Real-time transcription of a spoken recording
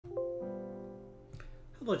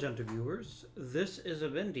Hello, gentle viewers. This is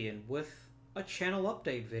Avindian with a channel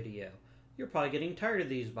update video. You're probably getting tired of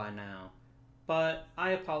these by now, but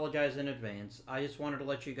I apologize in advance. I just wanted to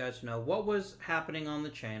let you guys know what was happening on the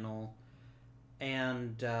channel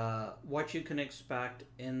and what you can expect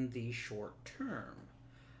in the short term.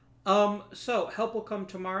 So Help Will Come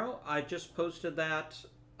Tomorrow. I just posted that.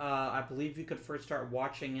 I believe you could first start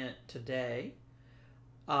watching it today.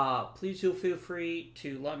 Please feel free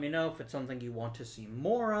to let me know if it's something you want to see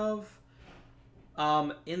more of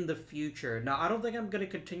in the future. Now, I don't think I'm going to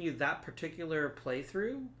continue that particular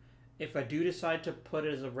playthrough. If I do decide to put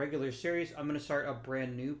it as a regular series, I'm going to start a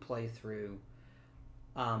brand new playthrough.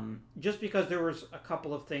 Just because there was a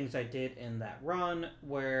couple of things I did in that run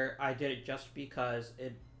where I did it just because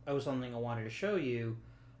it was something I wanted to show you.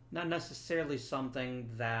 Not necessarily something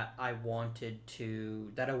that I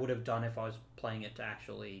would have done if I was playing it to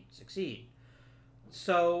actually succeed.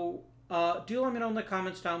 So, do let me know in the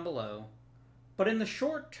comments down below. But in the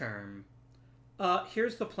short term,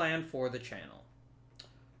 here's the plan for the channel.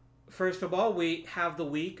 First of all, we have the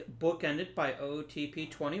week bookended by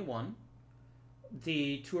OOTP 21.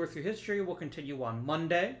 The tour through history will continue on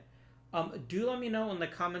Monday. Do let me know in the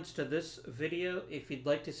comments to this video if you'd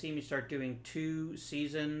like to see me start doing 2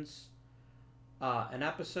 seasons an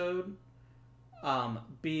episode.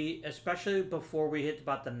 Especially before we hit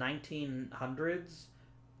about the 1900s.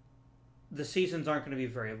 The seasons aren't going to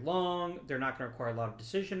be very long. They're not going to require a lot of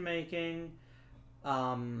decision making.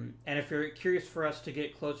 And if you're curious for us to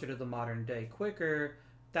get closer to the modern day quicker,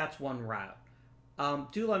 that's one route.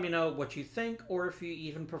 Do let me know what you think, or if you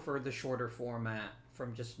even prefer the shorter format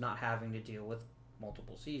from just not having to deal with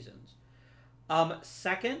multiple seasons.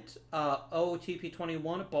 Second, OOTP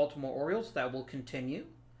 21 Baltimore Orioles, that will continue.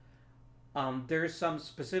 There's some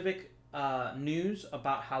specific news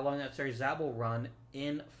about how long that series that will run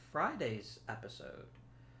in Friday's episode.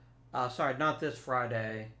 Sorry, not this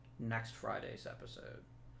Friday, next Friday's episode.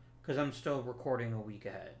 Because I'm still recording a week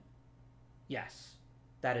ahead. Yes,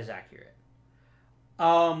 that is accurate.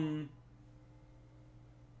 And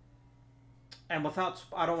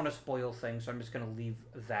I don't want to spoil things, so I'm just going to leave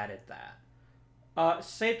that at that.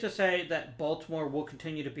 Safe to say that Baltimore will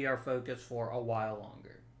continue to be our focus for a while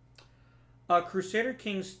longer. Crusader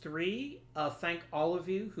Kings 3, thank all of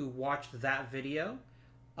you who watched that video.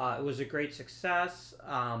 It was a great success.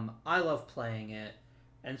 I love playing it,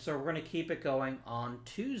 and so we're going to keep it going on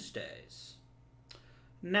Tuesdays.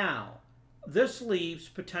 Now, this leaves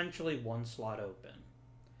potentially one slot open.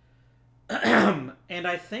 And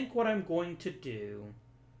I think what I'm going to do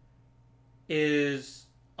is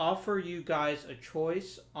offer you guys a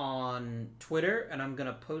choice on Twitter, and I'm going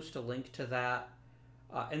to post a link to that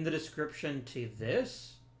in the description to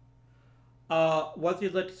this. Whether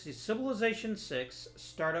you'd like to see Civilization 6,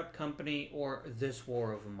 Startup Company, or This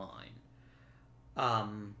War of Mine.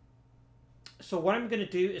 So what I'm going to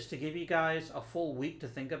do is to give you guys a full week to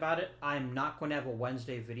think about it. I'm not going to have a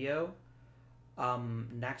Wednesday video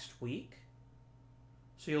next week.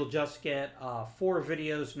 So you'll just get 4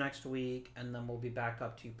 videos next week, and then we'll be back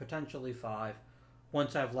up to potentially 5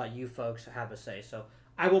 once I've let you folks have a say. So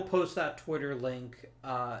I will post that Twitter link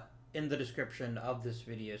in the description of this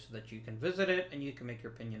video so that you can visit it and you can make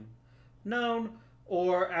your opinion known.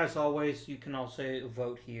 Or, as always, you can also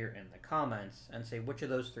vote here in the comments and say which of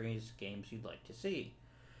those 3 games you'd like to see.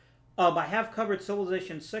 I have covered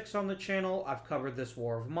Civilization 6 on the channel. I've covered This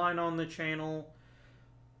War of Mine on the channel.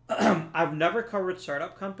 I've never covered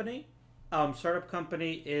Startup Company. Startup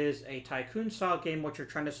Company is a tycoon-style game which you're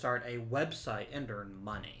trying to start a website and earn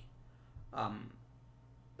money.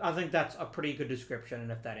 I think that's a pretty good description,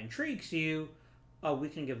 and if that intrigues you, we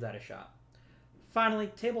can give that a shot.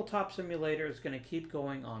 Finally, Tabletop Simulator is going to keep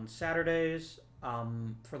going on Saturdays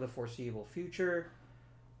for the foreseeable future.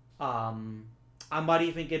 I might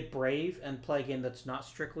even get brave and play a game that's not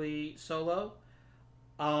strictly solo.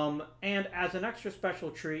 And as an extra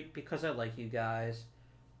special treat, because I like you guys,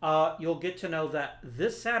 you'll get to know that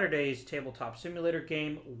this Saturday's Tabletop Simulator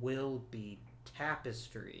game will be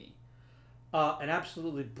Tapestry. An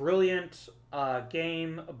absolutely brilliant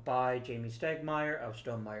game by Jamie Stegmaier of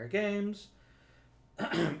Stonemaier Games,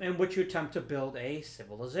 in which you attempt to build a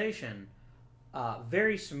civilization.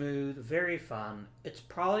 Very smooth, very fun. It's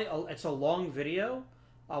a long video.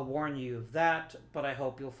 I'll warn you of that, but I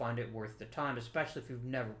hope you'll find it worth the time, especially if you've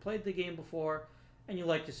never played the game before and you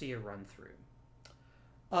like to see a run through.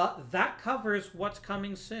 That covers what's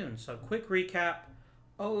coming soon. So quick recap: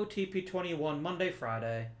 OOTP 21 Monday,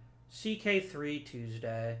 Friday, CK3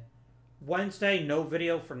 Tuesday, Wednesday no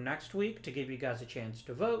video for next week to give you guys a chance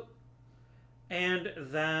to vote, and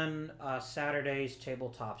then Saturday's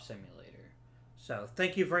Tabletop Simulator. So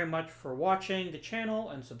thank you very much for watching the channel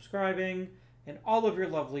and subscribing and all of your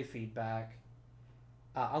lovely feedback.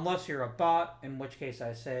 Unless you're a bot, in which case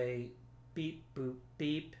I say beep, boop,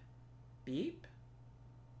 beep, beep.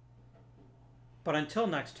 But until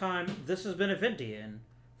next time, this has been Avindian.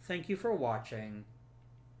 Thank you for watching,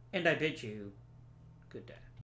 and I bid you good day.